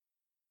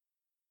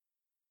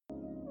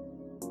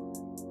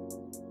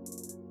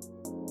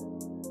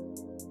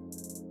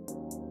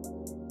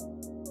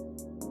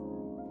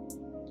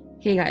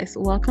Hey guys,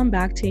 welcome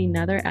back to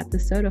another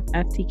episode of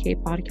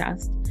FTK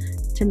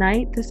Podcast.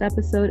 Tonight, this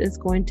episode is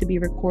going to be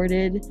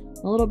recorded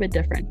a little bit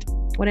different.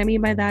 What I mean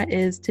by that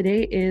is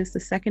today is the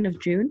 2nd of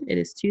June. It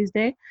is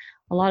Tuesday.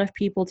 A lot of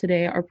people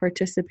today are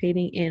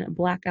participating in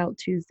Blackout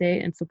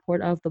Tuesday in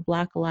support of the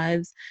Black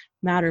Lives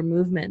Matter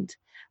movement.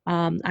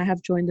 I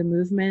have joined the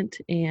movement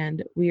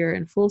and we are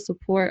in full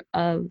support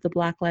of the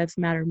Black Lives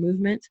Matter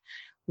movement.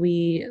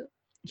 We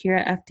here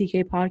at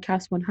FTK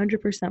Podcast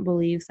 100%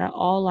 believes that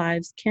all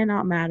lives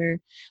cannot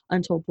matter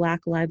until Black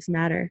Lives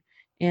Matter.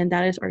 And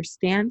that is our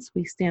stance.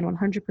 We stand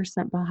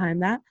 100%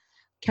 behind that.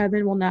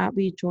 Kevin will not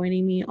be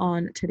joining me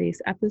on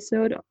today's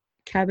episode.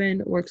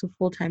 Kevin works a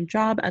full-time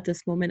job. At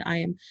this moment, I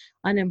am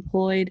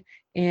unemployed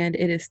and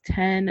it is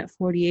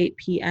 10:48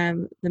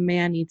 p.m. The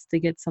man needs to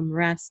get some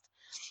rest.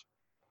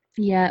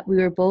 Yet we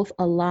were both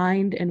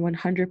aligned and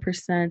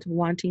 100%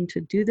 wanting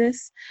to do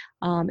this.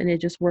 And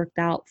it just worked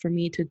out for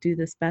me to do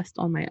this best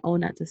on my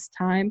own at this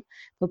time.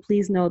 But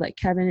please know that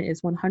Kevin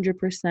is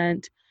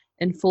 100%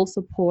 in full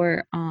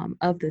support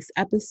of this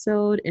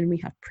episode. And we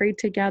have prayed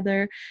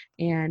together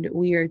and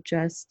we are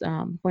just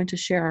going to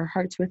share our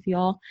hearts with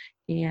y'all.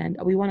 And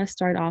we want to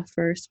start off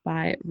first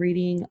by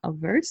reading a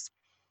verse.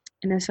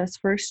 And it says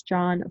 1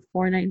 John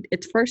 4:9.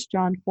 It's 1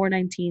 John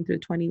 4:19 through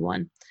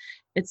 21.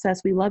 It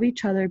says, "We love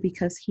each other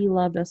because he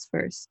loved us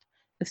first.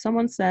 If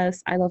someone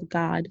says, 'I love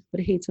God,'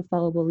 but hates a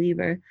fellow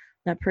believer,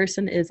 that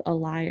person is a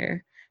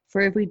liar.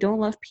 For if we don't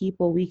love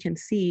people we can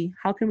see,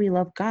 how can we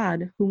love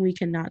God whom we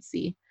cannot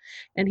see?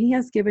 And he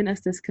has given us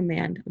this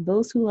command: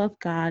 those who love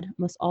God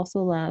must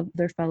also love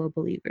their fellow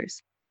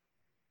believers."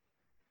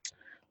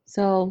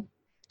 So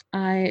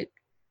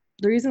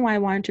the reason why I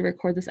wanted to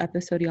record this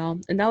episode,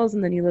 y'all, and that was in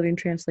the New Living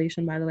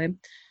Translation, by the way.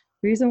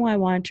 The reason why I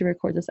wanted to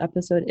record this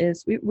episode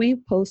is we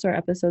post our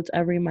episodes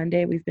every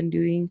Monday. We've been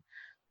doing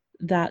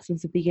that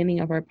since the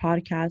beginning of our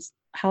podcast.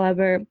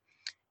 However,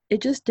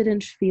 it just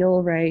didn't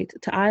feel right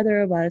to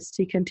either of us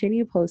to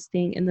continue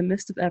posting in the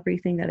midst of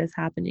everything that is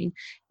happening,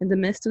 in the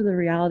midst of the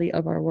reality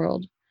of our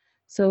world.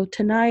 So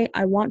tonight,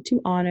 I want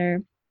to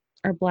honor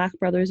our Black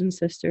brothers and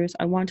sisters.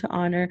 I want to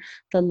honor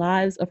the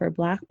lives of our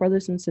Black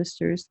brothers and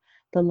sisters,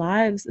 the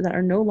lives that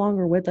are no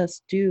longer with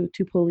us due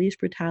to police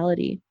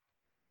brutality.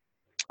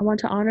 I want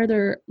to honor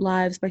their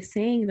lives by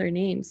saying their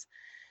names.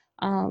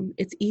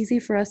 It's easy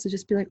for us to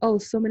just be like, oh,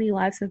 so many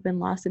lives have been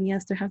lost. And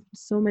yes, there have been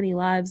so many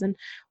lives. And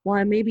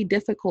while it may be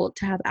difficult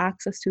to have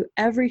access to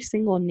every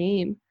single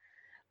name,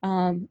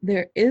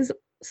 there is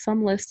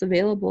some list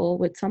available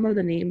with some of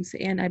the names.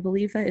 And I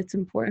believe that it's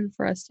important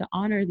for us to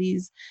honor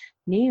these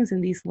names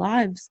and these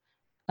lives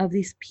of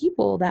these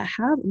people that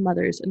have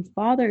mothers and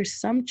fathers,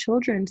 some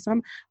children,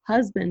 some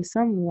husbands,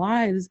 some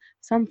wives,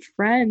 some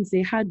friends.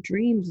 They had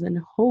dreams and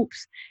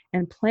hopes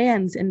and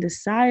plans and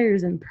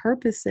desires and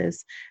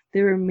purposes.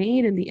 They were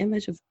made in the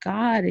image of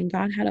God, and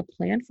God had a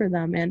plan for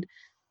them. And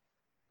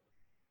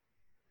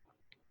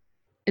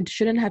it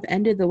shouldn't have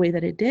ended the way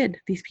that it did.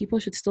 These people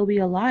should still be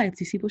alive.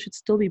 These people should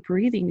still be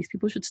breathing. These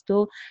people should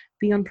still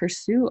be on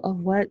pursuit of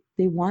what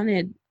they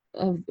wanted,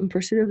 in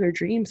pursuit of their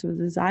dreams, of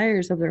the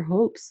desires, of their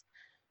hopes,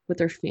 with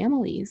their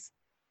families.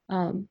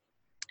 And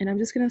I'm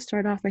just going to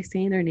start off by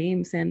saying their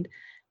names. And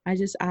I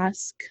just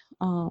ask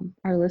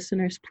our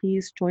listeners,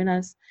 please join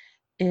us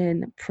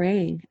in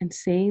praying and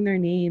saying their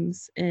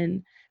names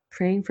and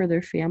praying for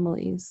their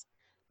families.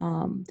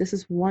 This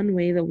is one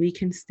way that we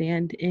can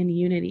stand in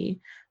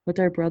unity with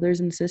our brothers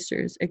and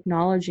sisters,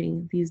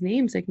 acknowledging these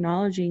names,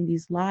 acknowledging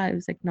these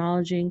lives,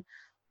 acknowledging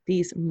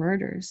these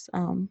murders.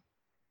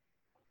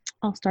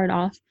 I'll start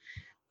off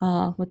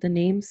with the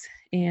names.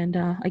 And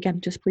again,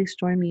 just please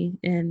join me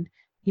in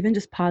even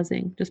just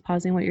pausing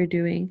what you're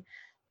doing.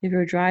 If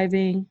you're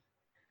driving,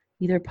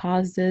 either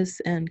pause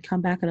this and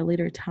come back at a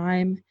later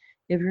time.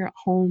 If you're at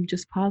home,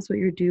 just pause what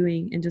you're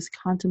doing and just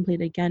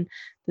contemplate again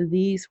that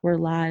these were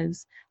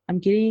lives. I'm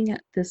getting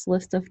this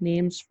list of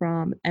names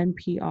from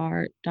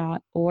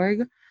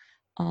npr.org,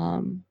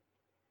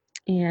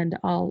 and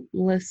I'll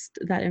list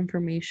that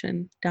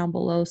information down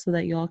below so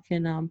that y'all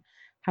can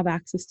have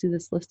access to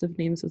this list of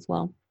names as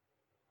well.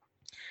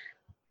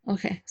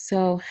 Okay,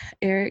 so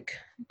Eric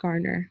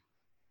Garner,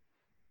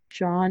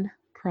 John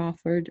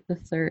Crawford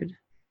III,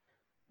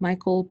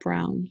 Michael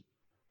Brown,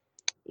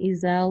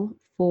 Ezell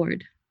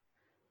Ford,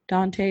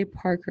 Dante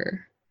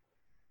Parker,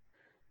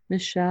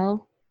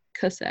 Michelle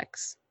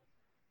Cussex,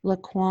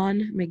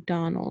 Laquan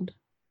McDonald,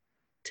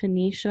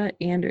 Tanisha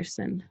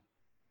Anderson,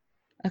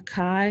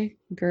 Akai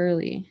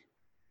Gurley,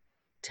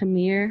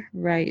 Tamir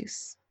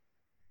Rice,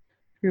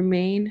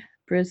 Romaine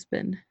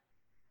Brisbane,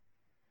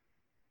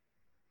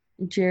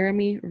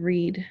 Jeremy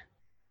Reed,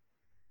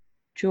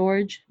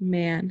 George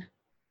Mann,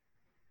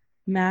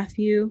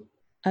 Matthew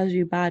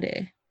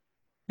Ahibade,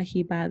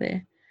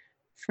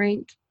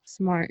 Frank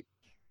Smart,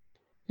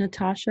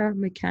 Natasha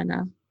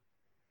McKenna,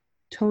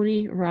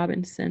 Tony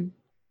Robinson,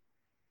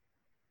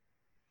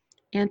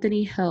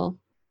 Anthony Hill,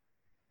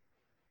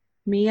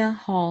 Mia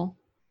Hall,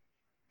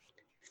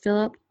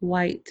 Philip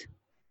White,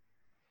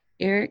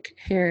 Eric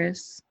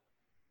Harris,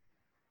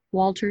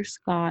 Walter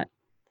Scott,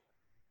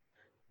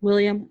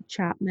 William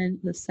Chapman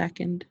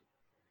II,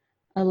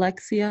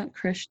 Alexia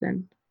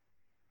Christian,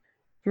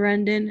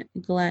 Brendan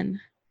Glenn,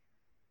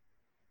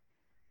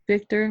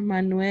 Victor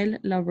Manuel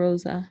La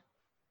Rosa,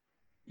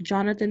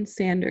 Jonathan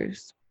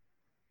Sanders,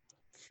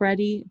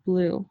 Freddie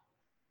Blue,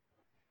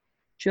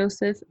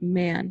 Joseph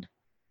Mann,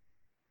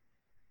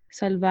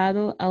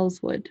 Salvador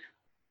Ellswood,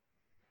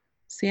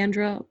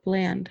 Sandra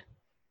Bland,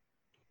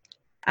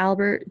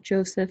 Albert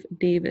Joseph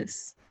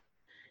Davis,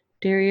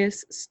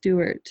 Darius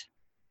Stewart,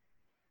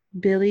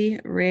 Billy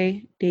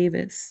Ray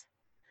Davis,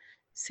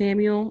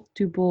 Samuel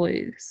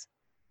DuBois,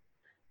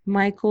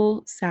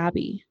 Michael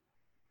Sabi,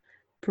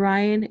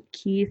 Brian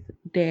Keith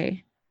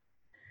Day,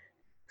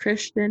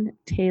 Christian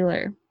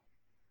Taylor,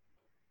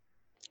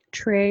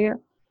 Troy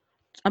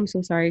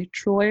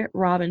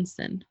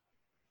Robinson,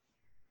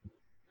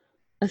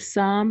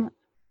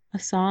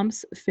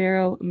 Assam's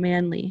Pharaoh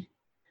Manley,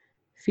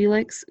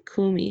 Felix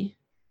Kumi,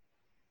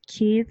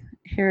 Keith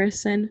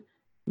Harrison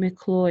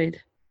McLeod,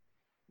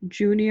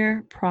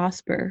 Junior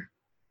Prosper,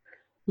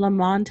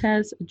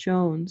 Lamontez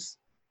Jones,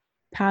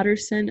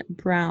 Patterson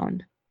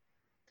Brown,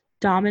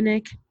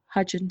 Dominic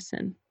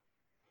Hutchinson,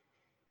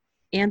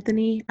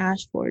 Anthony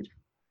Ashford,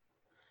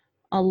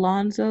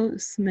 Alonzo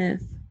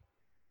Smith,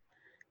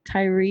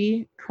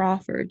 Tyree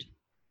Crawford,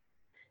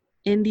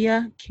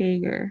 India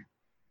Kager,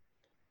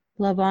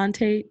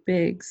 Lavonte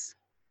Biggs,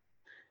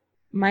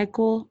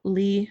 Michael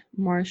Lee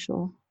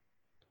Marshall,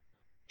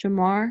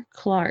 Jamar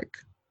Clark,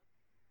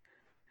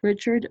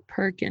 Richard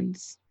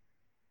Perkins,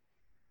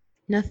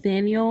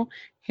 Nathaniel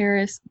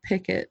Harris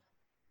Pickett,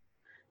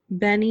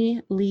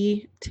 Benny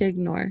Lee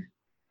Tignor,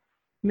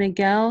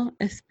 Miguel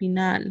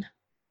Espinal,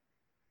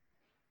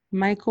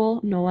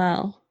 Michael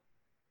Noel,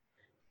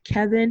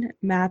 Kevin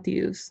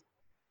Matthews,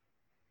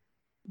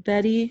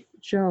 Betty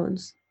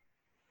Jones,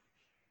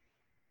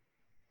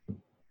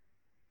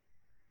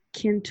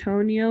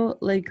 Quintonio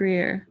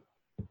Legrier,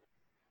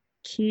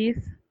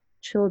 Keith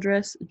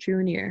Childress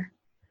Jr.,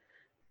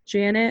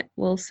 Janet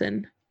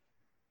Wilson,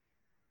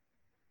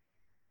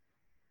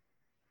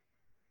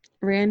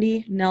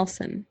 Randy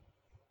Nelson,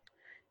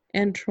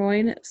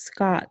 Antroyne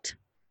Scott,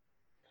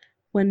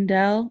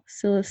 Wendell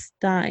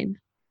Celestine,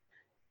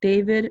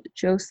 David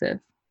Joseph,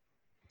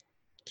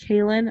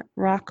 Kaylin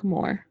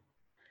Rockmore,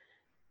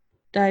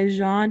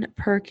 Dijon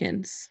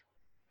Perkins,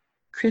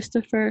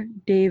 Christopher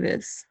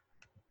Davis,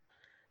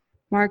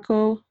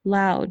 Marco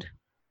Loud,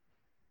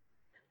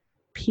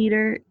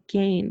 Peter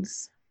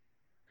Gaines,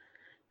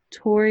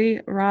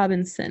 Tori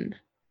Robinson,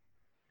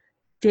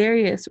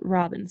 Darius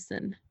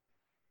Robinson,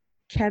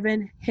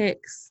 Kevin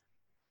Hicks,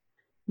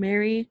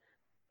 Mary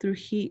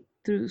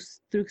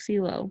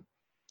Truxillo,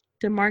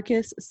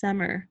 Demarcus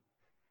Semmer,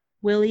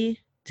 Willie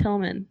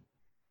Tillman,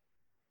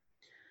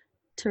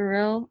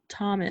 Terrell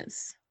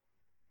Thomas,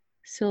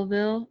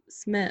 Sylville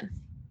Smith,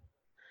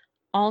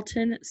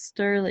 Alton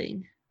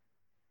Sterling,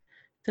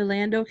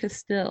 Philando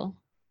Castile,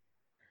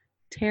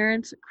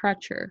 Terrence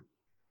Crutcher,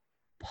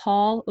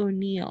 Paul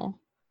O'Neill,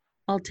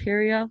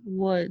 Alteria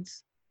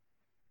Woods,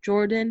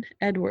 Jordan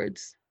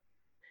Edwards,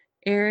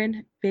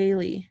 Aaron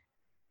Bailey,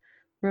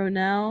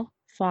 Ronell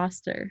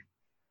Foster,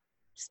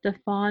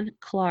 Stefan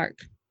Clark,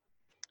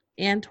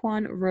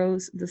 Antoine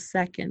Rose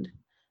II,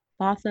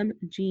 Botham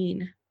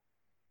Jean,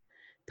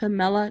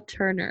 Pamela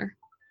Turner,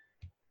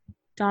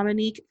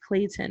 Dominique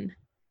Clayton,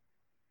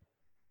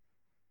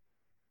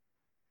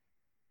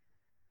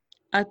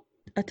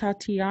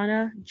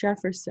 Tatiana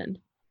Jefferson,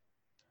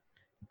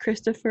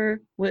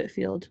 Christopher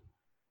Whitfield,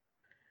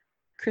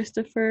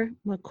 Christopher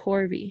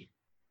McCorvey,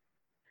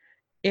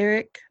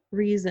 Eric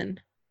Reason,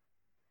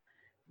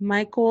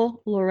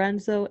 Michael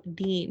Lorenzo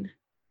Dean,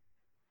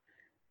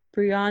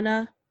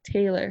 Brianna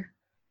Taylor,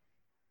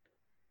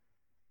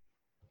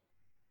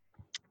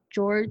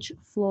 George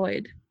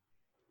Floyd.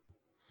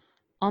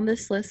 On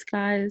this list,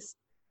 guys,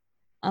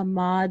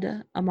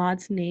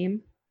 Ahmad's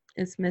name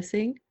is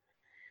missing.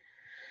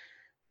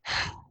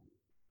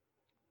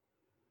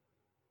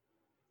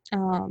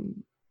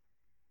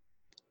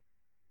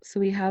 So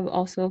we have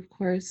also, of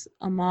course,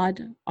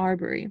 Ahmaud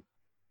Arbery.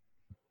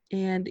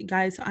 And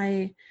guys,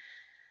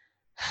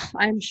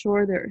 I'm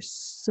sure there's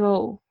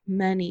so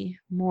many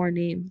more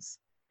names.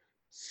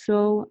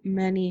 So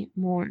many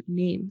more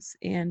names.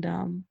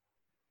 And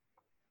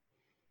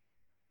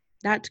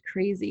that's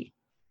crazy.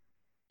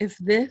 If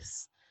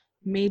this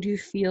made you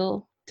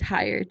feel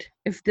tired,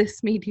 if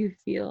this made you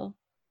feel,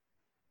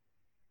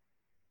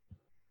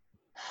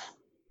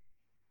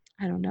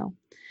 I don't know.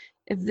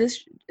 If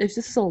this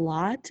is a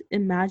lot,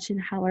 imagine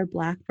how our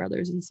Black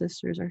brothers and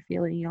sisters are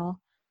feeling, y'all.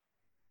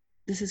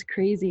 This is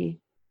crazy.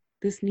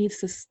 This needs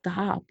to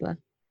stop.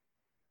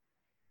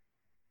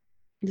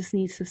 This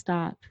needs to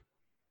stop.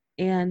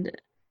 And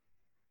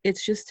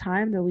it's just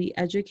time that we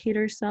educate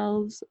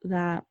ourselves,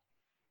 that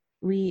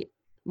we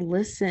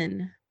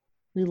listen.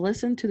 We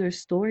listen to their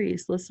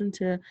stories, listen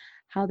to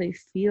how they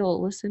feel,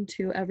 listen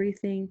to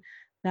everything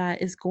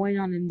that is going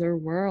on in their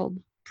world.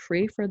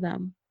 Pray for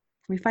them.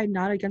 We fight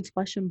not against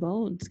flesh and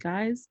bones,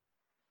 guys.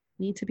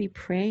 need to be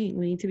praying.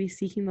 We need to be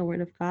seeking the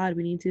word of God.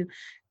 We need to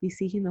be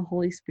seeking the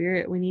Holy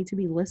Spirit. We need to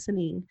be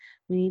listening.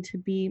 We need to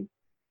be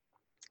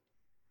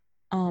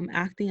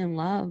acting in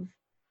love.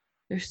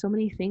 There's so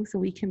many things that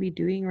we can be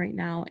doing right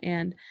now,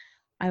 and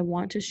I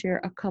want to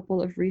share a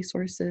couple of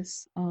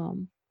resources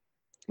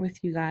with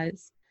you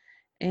guys.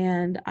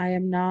 And I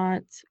am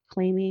not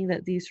claiming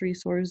that these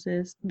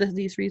resources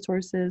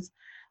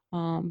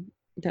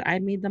that I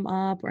made them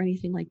up or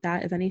anything like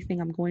that. If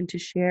anything, I'm going to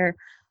share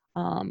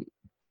um,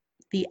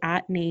 the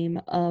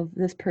 @name of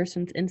this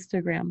person's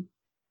Instagram,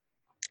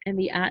 and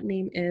the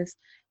 @name is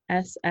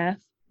SF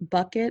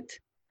Bucket,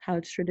 how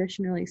it's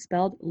traditionally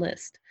spelled,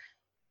 list.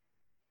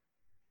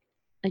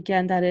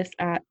 Again, that is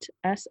at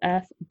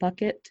SF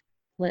Bucket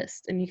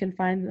List, and you can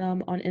find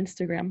them on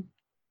Instagram.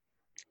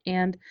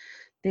 And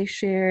they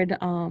shared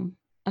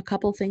a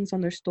couple things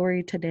on their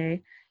story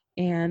today,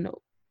 and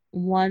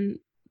one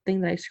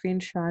thing that I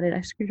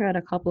screenshotted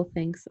a couple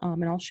things,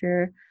 and I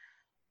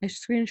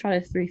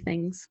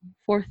screenshotted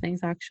four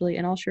things actually,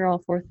 and I'll share all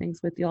four things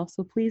with y'all.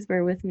 So please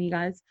bear with me,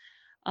 guys.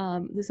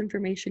 This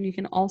information, you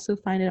can also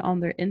find it on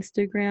their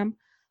Instagram,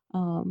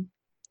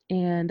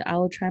 and I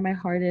will try my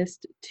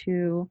hardest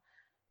to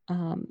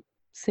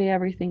say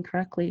everything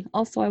correctly.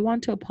 Also, I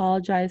want to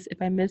apologize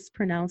if I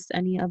mispronounced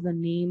any of the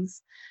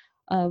names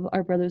of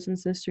our brothers and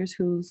sisters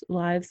whose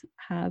lives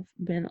have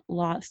been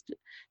lost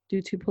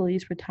due to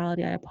police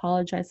brutality. I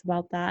apologize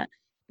about that.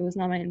 It was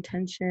not my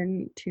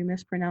intention to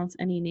mispronounce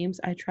any names.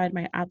 I tried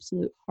my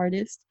absolute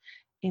hardest,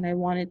 and I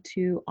wanted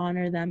to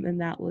honor them,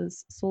 and that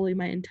was solely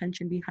my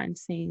intention behind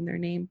saying their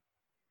name.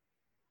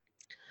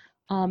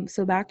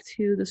 So back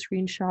to the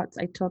screenshots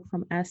I took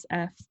from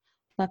SF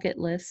Bucket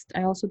List.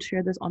 I also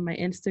shared this on my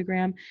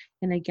Instagram,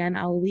 and again,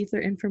 I'll leave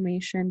their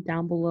information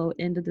down below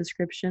in the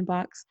description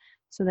box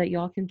so that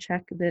y'all can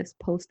check this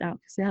post out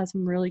because it has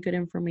some really good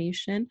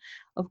information.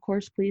 Of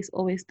course, please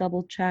always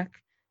double check,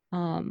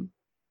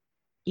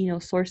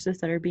 sources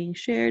that are being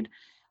shared,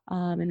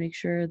 and make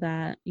sure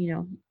that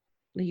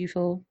that you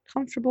feel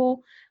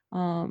comfortable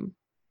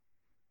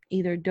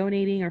either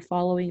donating or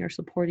following or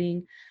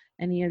supporting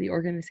any of the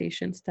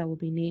organizations that will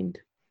be named.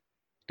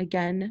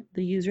 Again,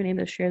 the username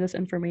to share this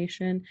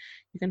information,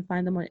 you can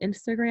find them on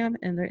Instagram,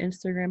 and their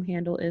Instagram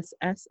handle is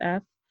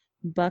SF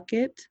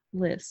Bucket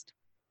List.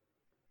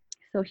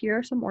 So here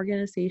are some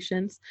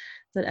organizations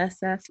that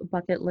SF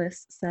Bucket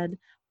List said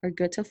are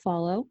good to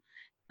follow.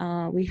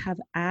 We have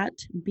at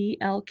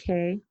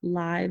BLK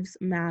Lives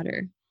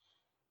Matter.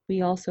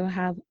 We also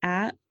have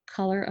at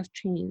Color of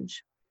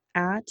Change,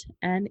 at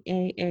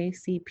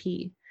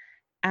NAACP,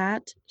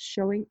 at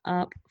Showing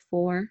Up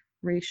for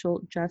Racial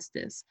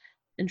Justice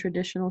in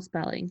traditional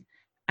spelling,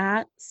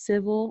 at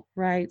Civil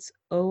Rights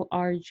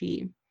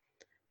ORG,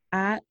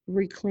 at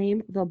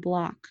Reclaim the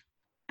Block,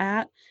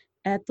 at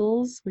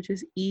Ethels, which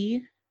is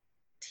ETHELS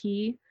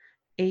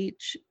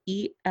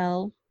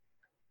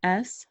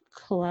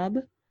Club,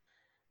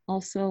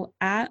 also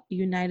at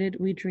United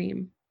We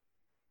Dream.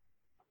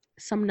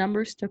 Some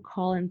numbers to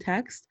call and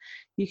text.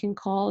 You can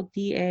call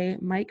DA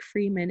Mike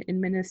Freeman in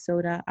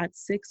Minnesota at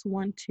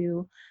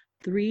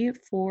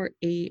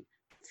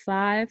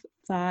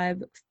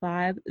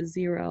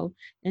 612-348-5550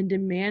 and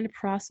demand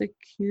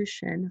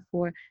prosecution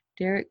for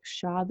Derek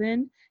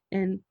Chauvin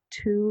in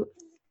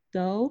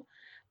Toussaint.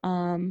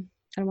 I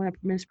don't want to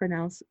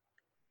mispronounce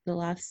the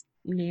last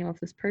name of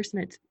this person.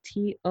 It's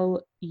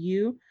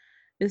TOU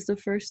is the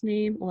first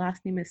name.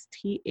 Last name is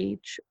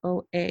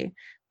THOA.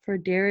 For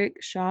Derek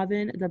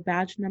Chauvin, the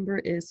badge number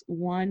is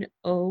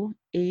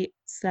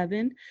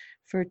 1087.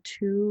 For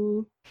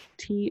TOU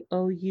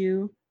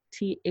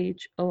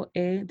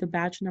THOA, the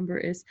badge number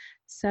is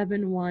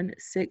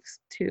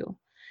 7162.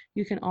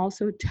 You can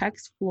also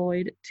text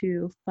Floyd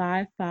to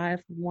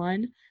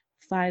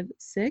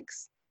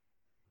 55156.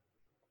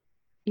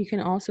 You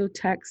can also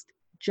text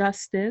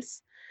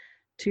Justice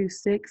to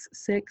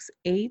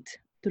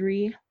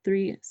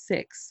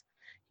 668336.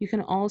 You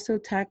can also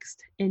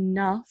text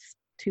Enough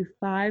to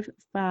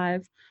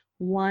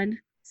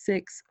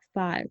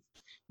 55165.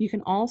 You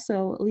can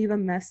also leave a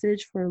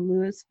message for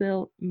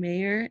Louisville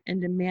Mayor and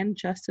demand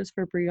justice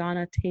for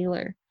Breonna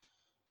Taylor.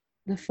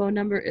 The phone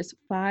number is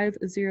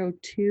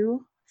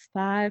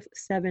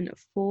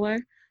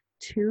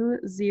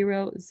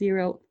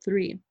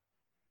 502-574-2003.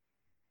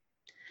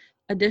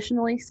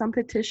 Additionally, some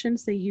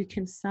petitions that you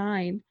can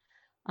sign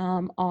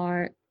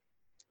are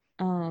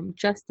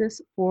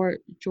Justice for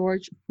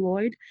George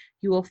Floyd.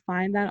 You will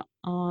find that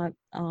on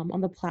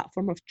the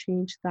platform of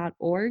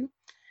change.org.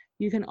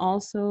 You can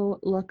also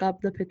look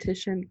up the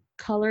petition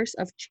Colors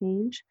of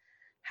Change,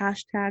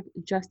 hashtag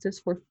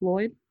Justice for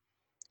Floyd.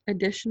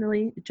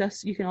 Additionally,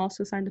 you can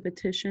also sign the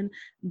petition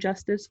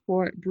Justice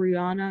for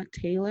Breonna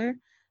Taylor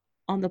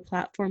on the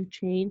platform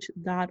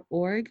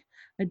change.org.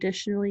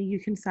 Additionally, you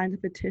can sign the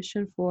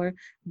petition for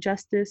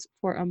Justice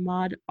for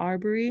Ahmaud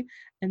Arbery,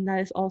 and that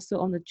is also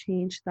on the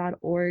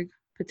change.org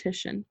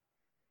petition.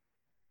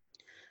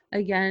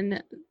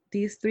 Again,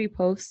 these 3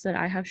 posts that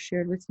I have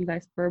shared with you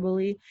guys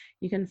verbally,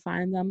 you can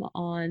find them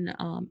on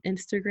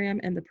Instagram,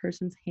 and the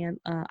person's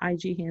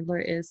IG handler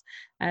is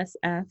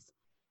SF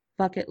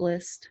Bucket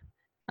List.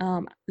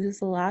 This is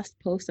the last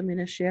post I'm going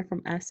to share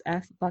from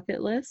SF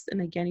Bucket List,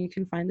 and again, you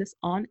can find this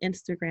on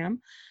Instagram.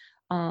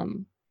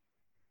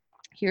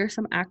 Here are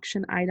some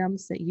action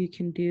items that you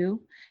can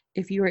do.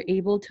 If you are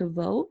able to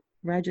vote,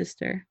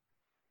 register.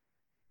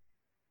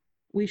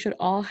 We should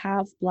all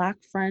have Black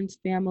friends,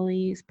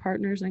 families,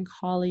 partners, and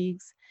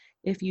colleagues.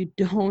 If you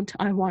don't,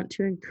 I want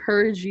to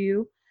encourage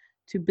you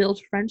to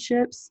build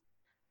friendships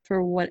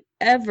for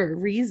whatever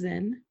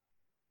reason.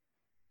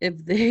 If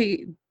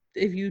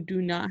you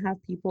do not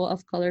have people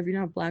of color, if you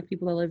don't have Black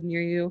people that live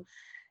near you,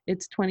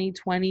 it's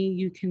 2020.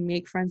 You can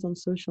make friends on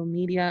social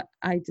media.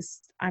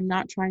 I'm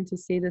not trying to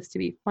say this to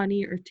be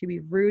funny or to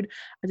be rude.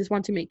 I just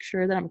want to make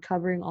sure that I'm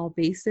covering all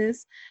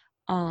bases.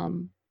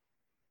 And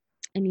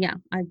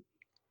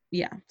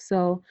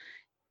so,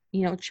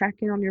 check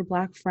in on your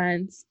Black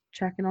friends,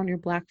 check in on your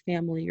Black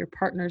family, your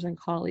partners and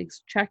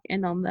colleagues, check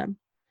in on them.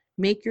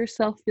 Make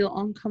yourself feel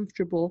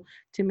uncomfortable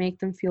to make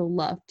them feel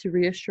loved, to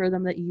reassure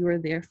them that you are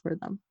there for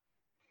them.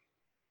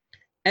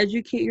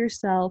 Educate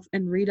yourself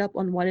and read up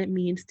on what it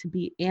means to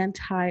be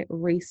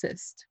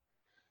anti-racist.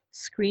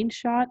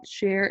 Screenshot,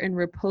 share, and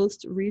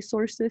repost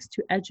resources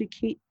to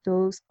educate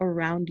those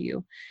around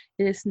you.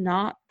 It is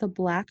not the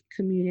Black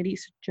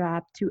community's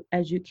job to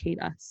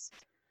educate us,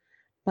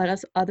 but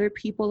as other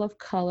people of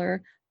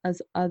color, as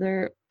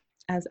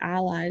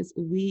allies,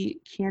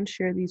 we can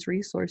share these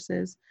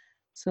resources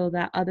so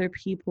that other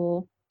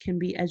people can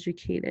be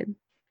educated.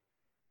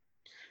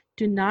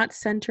 Do not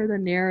center the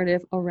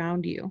narrative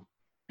around you.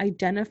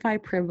 Identify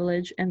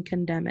privilege and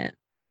condemn it.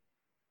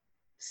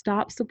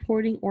 Stop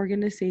supporting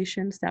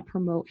organizations that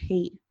promote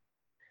hate.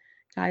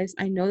 Guys,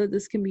 I know that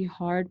this can be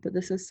hard, but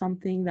this is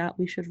something that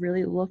we should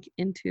really look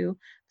into.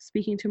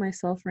 Speaking to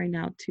myself right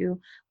now too,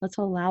 let's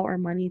allow our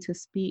money to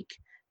speak.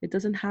 It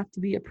doesn't have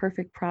to be a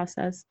perfect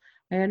process.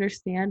 I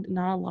understand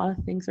not a lot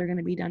of things are going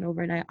to be done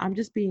overnight. I'm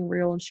just being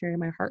real and sharing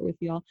my heart with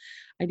y'all.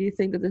 I do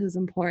think that this is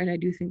important. I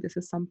do think this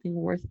is something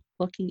worth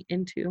looking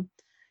into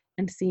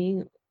and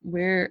seeing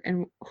where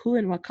and who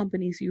and what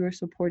companies you are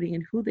supporting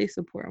and who they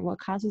support and what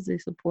causes they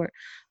support.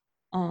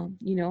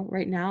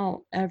 Right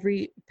now,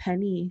 every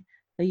penny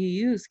that you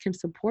use can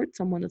support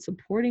someone that's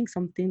supporting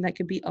something that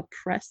could be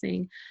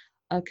oppressing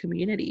a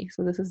community.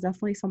 So this is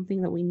definitely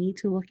something that we need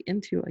to look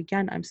into.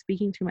 Again, I'm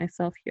speaking to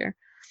myself here.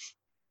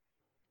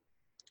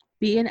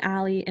 Be an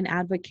ally and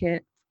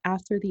advocate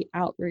after the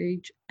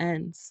outrage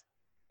ends.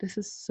 This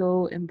is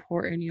so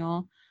important,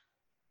 y'all.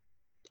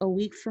 A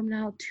week from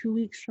now, 2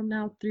 weeks from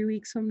now, 3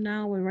 weeks from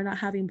now, when we're not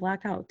having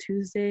Blackout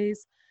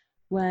Tuesdays,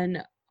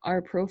 when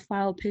our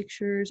profile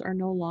pictures are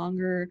no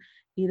longer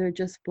either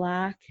just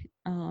Black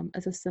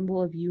as a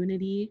symbol of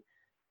unity,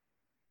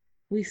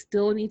 we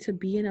still need to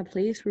be in a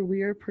place where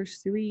we are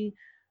pursuing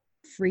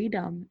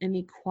freedom and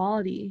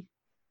equality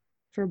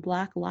for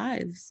Black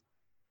lives.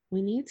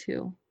 We need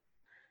to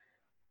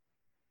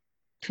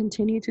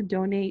continue to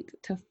donate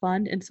to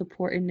fund and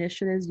support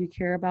initiatives you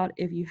care about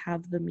if you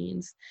have the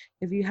means.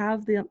 If you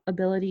have the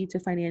ability to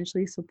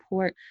financially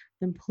support,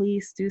 then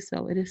please do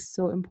so. It is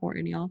so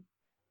important, y'all.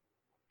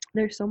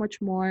 There's so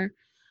much more,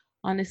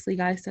 honestly,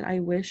 guys, that I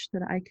wish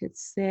that I could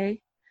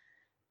say.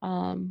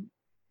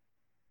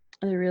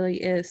 There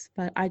really is,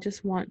 but I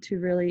just want to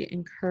really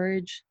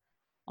encourage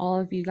all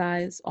of you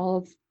guys, all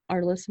of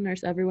our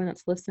listeners, everyone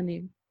that's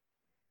listening,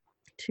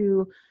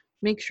 to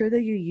make sure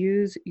that you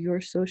use your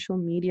social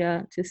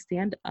media to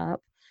stand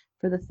up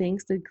for the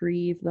things that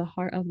grieve the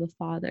heart of the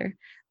Father.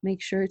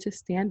 Make sure to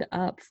stand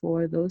up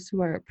for those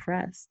who are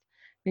oppressed.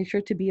 Make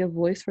sure to be a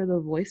voice for the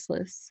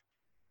voiceless.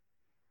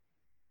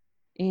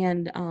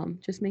 And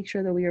just make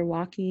sure that we are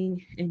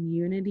walking in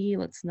unity.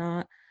 Let's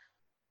not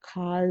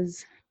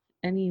cause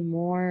any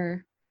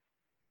more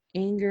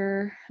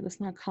anger. Let's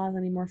not cause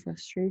any more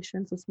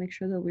frustrations. Let's make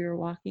sure that we are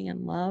walking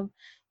in love.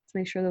 Let's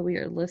make sure that we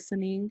are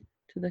listening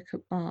to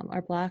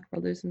our Black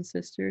brothers and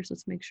sisters.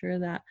 Let's make sure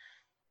that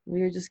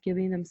we are just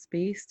giving them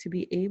space to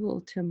be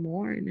able to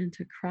mourn and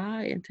to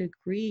cry and to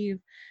grieve.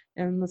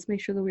 And let's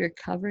make sure that we are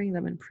covering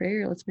them in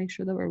prayer. Let's make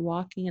sure that we're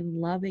walking in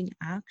loving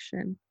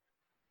action.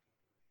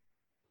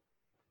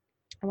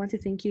 I want to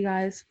thank you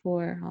guys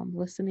for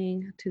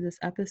listening to this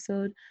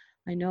episode.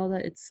 I know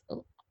that it's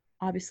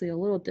obviously a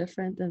little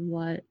different than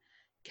what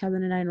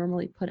Kevin and I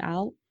normally put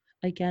out.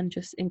 Again,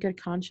 just in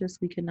good conscience,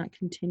 we could not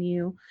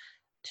continue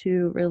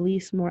to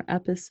release more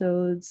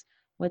episodes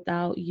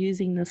without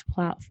using this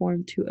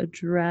platform to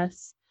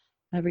address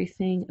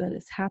everything that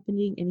is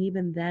happening. And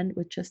even then,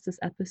 with just this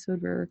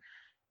episode, we're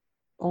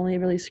only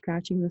really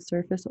scratching the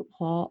surface of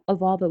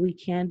all that we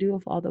can do,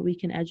 of all that we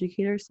can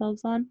educate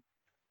ourselves on.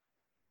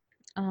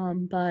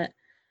 But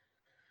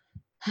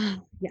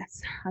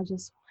yes,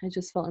 it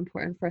just felt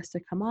important for us to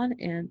come on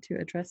and to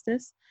address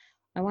this.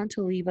 I want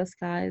to leave us,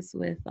 guys,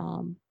 with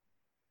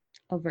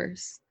a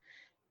verse.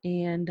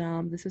 And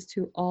this is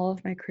to all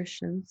of my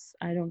Christians.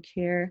 I don't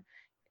care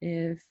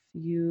if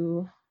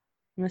I'm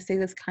going to say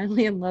this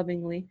kindly and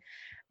lovingly.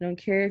 I don't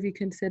care if you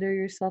consider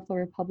yourself a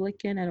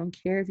Republican. I don't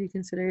care if you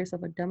consider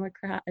yourself a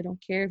Democrat. I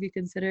don't care if you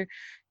consider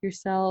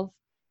yourself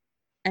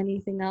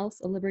anything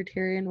else, a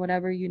libertarian,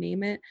 whatever you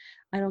name it.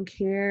 I don't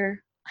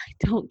care. I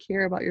don't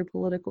care about your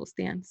political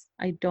stance.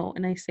 I don't.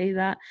 And I say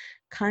that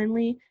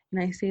kindly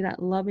and I say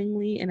that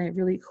lovingly. And I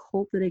really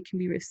hope that it can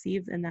be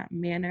received in that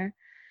manner.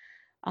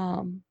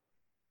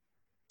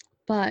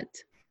 But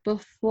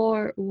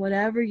before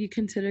whatever you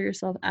consider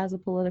yourself as a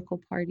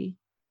political party,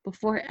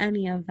 before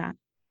any of that,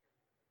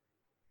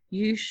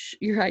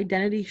 your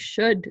identity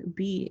should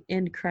be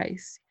in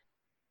Christ.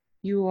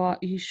 You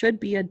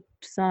should be a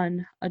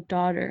son, a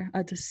daughter,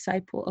 a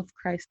disciple of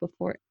Christ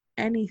before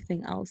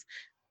anything else,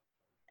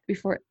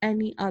 before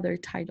any other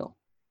title.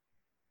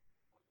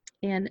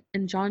 And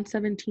in John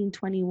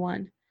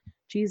 17:21,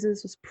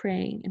 Jesus was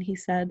praying and he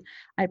said,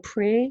 I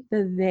pray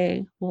that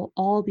they will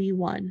all be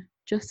one,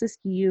 just as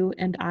you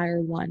and I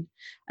are one,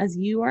 as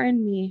you are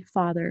in me,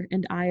 Father,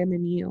 and I am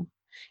in you.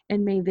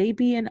 And may they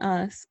be in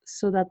us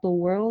so that the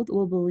world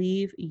will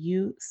believe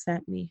you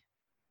sent me.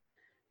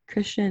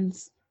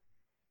 Christians,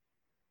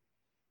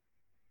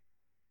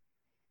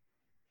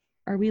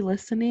 are we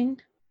listening?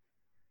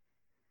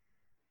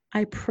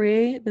 I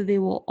pray that they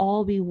will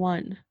all be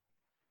one,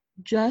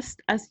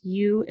 just as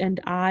you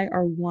and I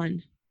are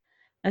one,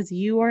 as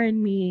you are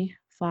in me,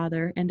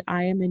 Father, and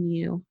I am in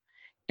you.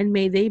 And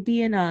may they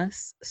be in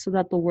us so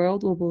that the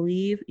world will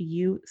believe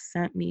you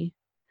sent me.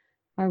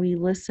 Are we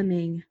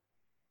listening?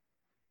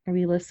 Are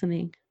we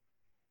listening?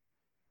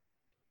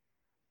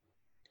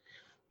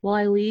 While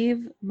I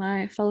leave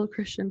my fellow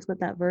Christians with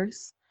that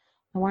verse,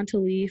 I want to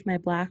leave my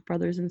Black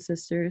brothers and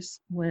sisters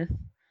with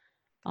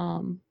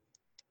the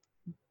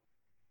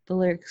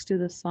lyrics to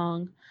this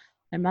song.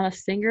 I'm not a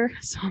singer,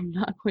 so I'm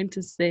not going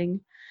to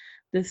sing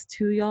this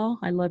to y'all.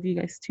 I love you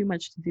guys too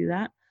much to do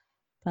that.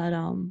 But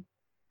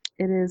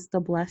it is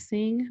The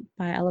Blessing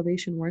by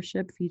Elevation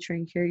Worship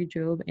featuring Carrie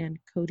Job and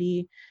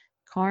Cody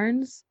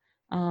Carnes.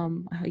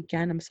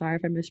 Again, I'm sorry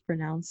if I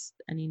mispronounced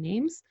any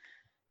names.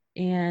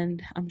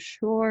 And I'm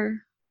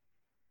sure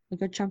a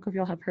good chunk of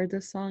y'all have heard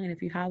this song. And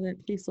if you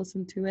haven't, please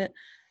listen to it.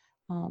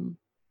 I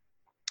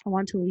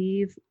want to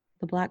leave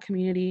the Black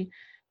community,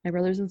 my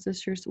brothers and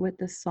sisters, with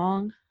this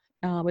song,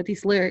 with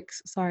these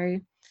lyrics,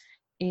 sorry.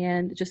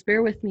 And just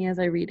bear with me as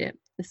I read it.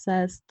 It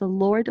says, the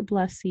Lord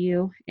bless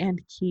you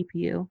and keep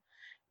you.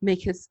 May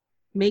his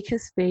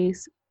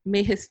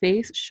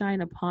face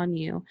shine upon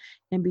you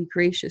and be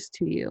gracious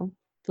to you.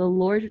 The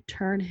Lord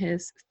turn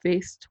his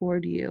face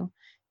toward you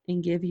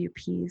and give you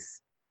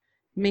peace.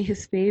 May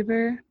his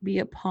favor be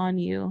upon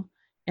you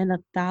and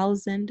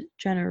 1,000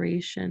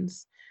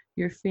 generations,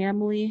 your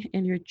family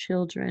and your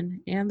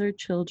children and their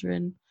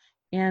children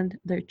and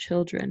their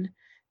children.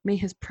 May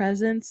his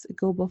presence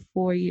go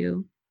before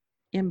you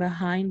and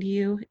behind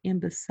you and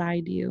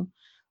beside you,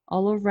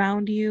 all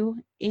around you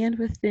and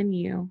within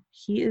you.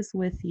 He is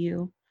with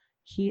you.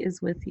 He is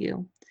with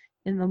you.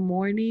 In the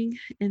morning,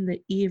 in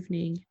the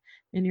evening,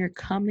 in your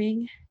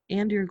coming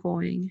and your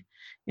going,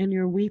 in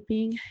your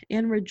weeping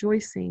and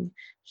rejoicing,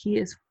 He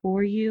is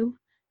for you.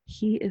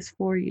 He is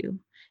for you.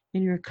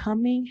 In your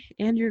coming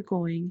and your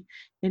going,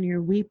 in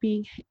your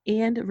weeping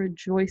and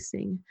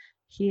rejoicing,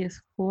 He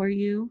is for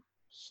you.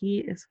 He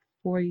is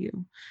for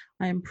you.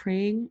 I am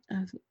praying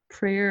a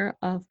prayer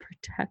of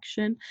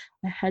protection,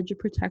 a hedge of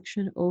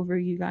protection over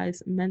you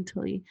guys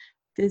mentally,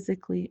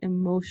 physically,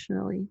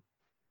 emotionally,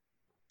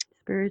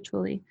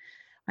 spiritually.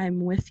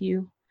 I'm with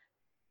you.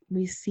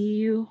 We see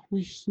you,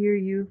 we hear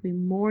you, we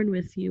mourn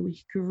with you,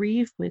 we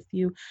grieve with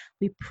you,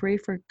 we pray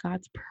for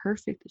God's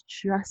perfect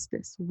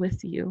justice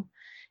with you.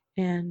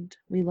 And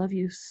we love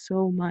you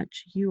so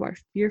much. You are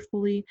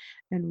fearfully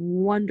and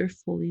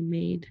wonderfully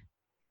made.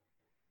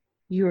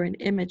 You are an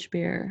image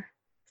bearer,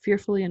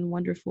 fearfully and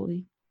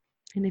wonderfully.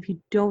 And if you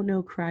don't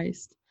know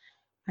Christ,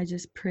 I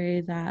just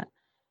pray that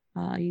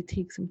you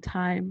take some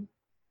time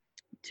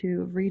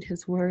to read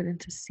his word and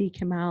to seek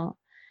him out.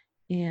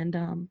 And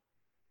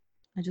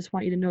I just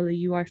want you to know that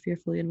you are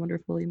fearfully and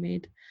wonderfully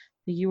made,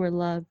 that you are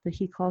loved, that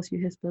he calls you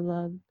his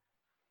beloved,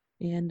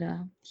 and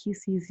he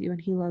sees you and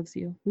he loves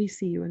you. We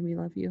see you and we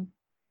love you.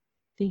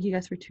 Thank you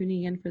guys for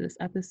tuning in for this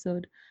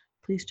episode.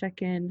 Please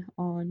check in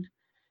on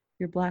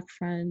your Black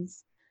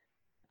friends,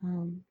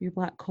 your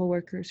Black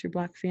coworkers, your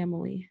Black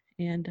family,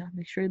 and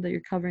make sure that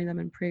you're covering them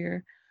in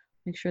prayer.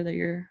 Make sure that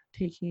you're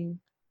taking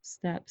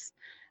steps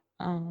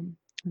and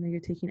that you're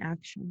taking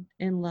action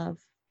in love.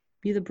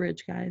 Be the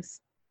bridge,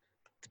 guys.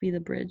 To be the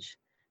bridge.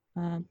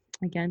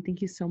 Again,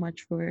 thank you so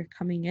much for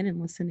coming in and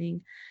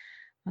listening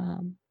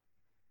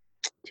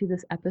to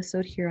this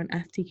episode here on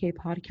FTK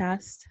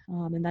Podcast.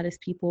 And that is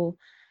people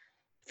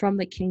from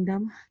the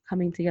kingdom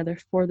coming together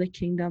for the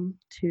kingdom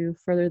to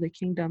further the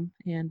kingdom.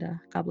 And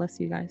God bless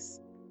you guys.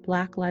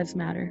 Black Lives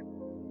Matter.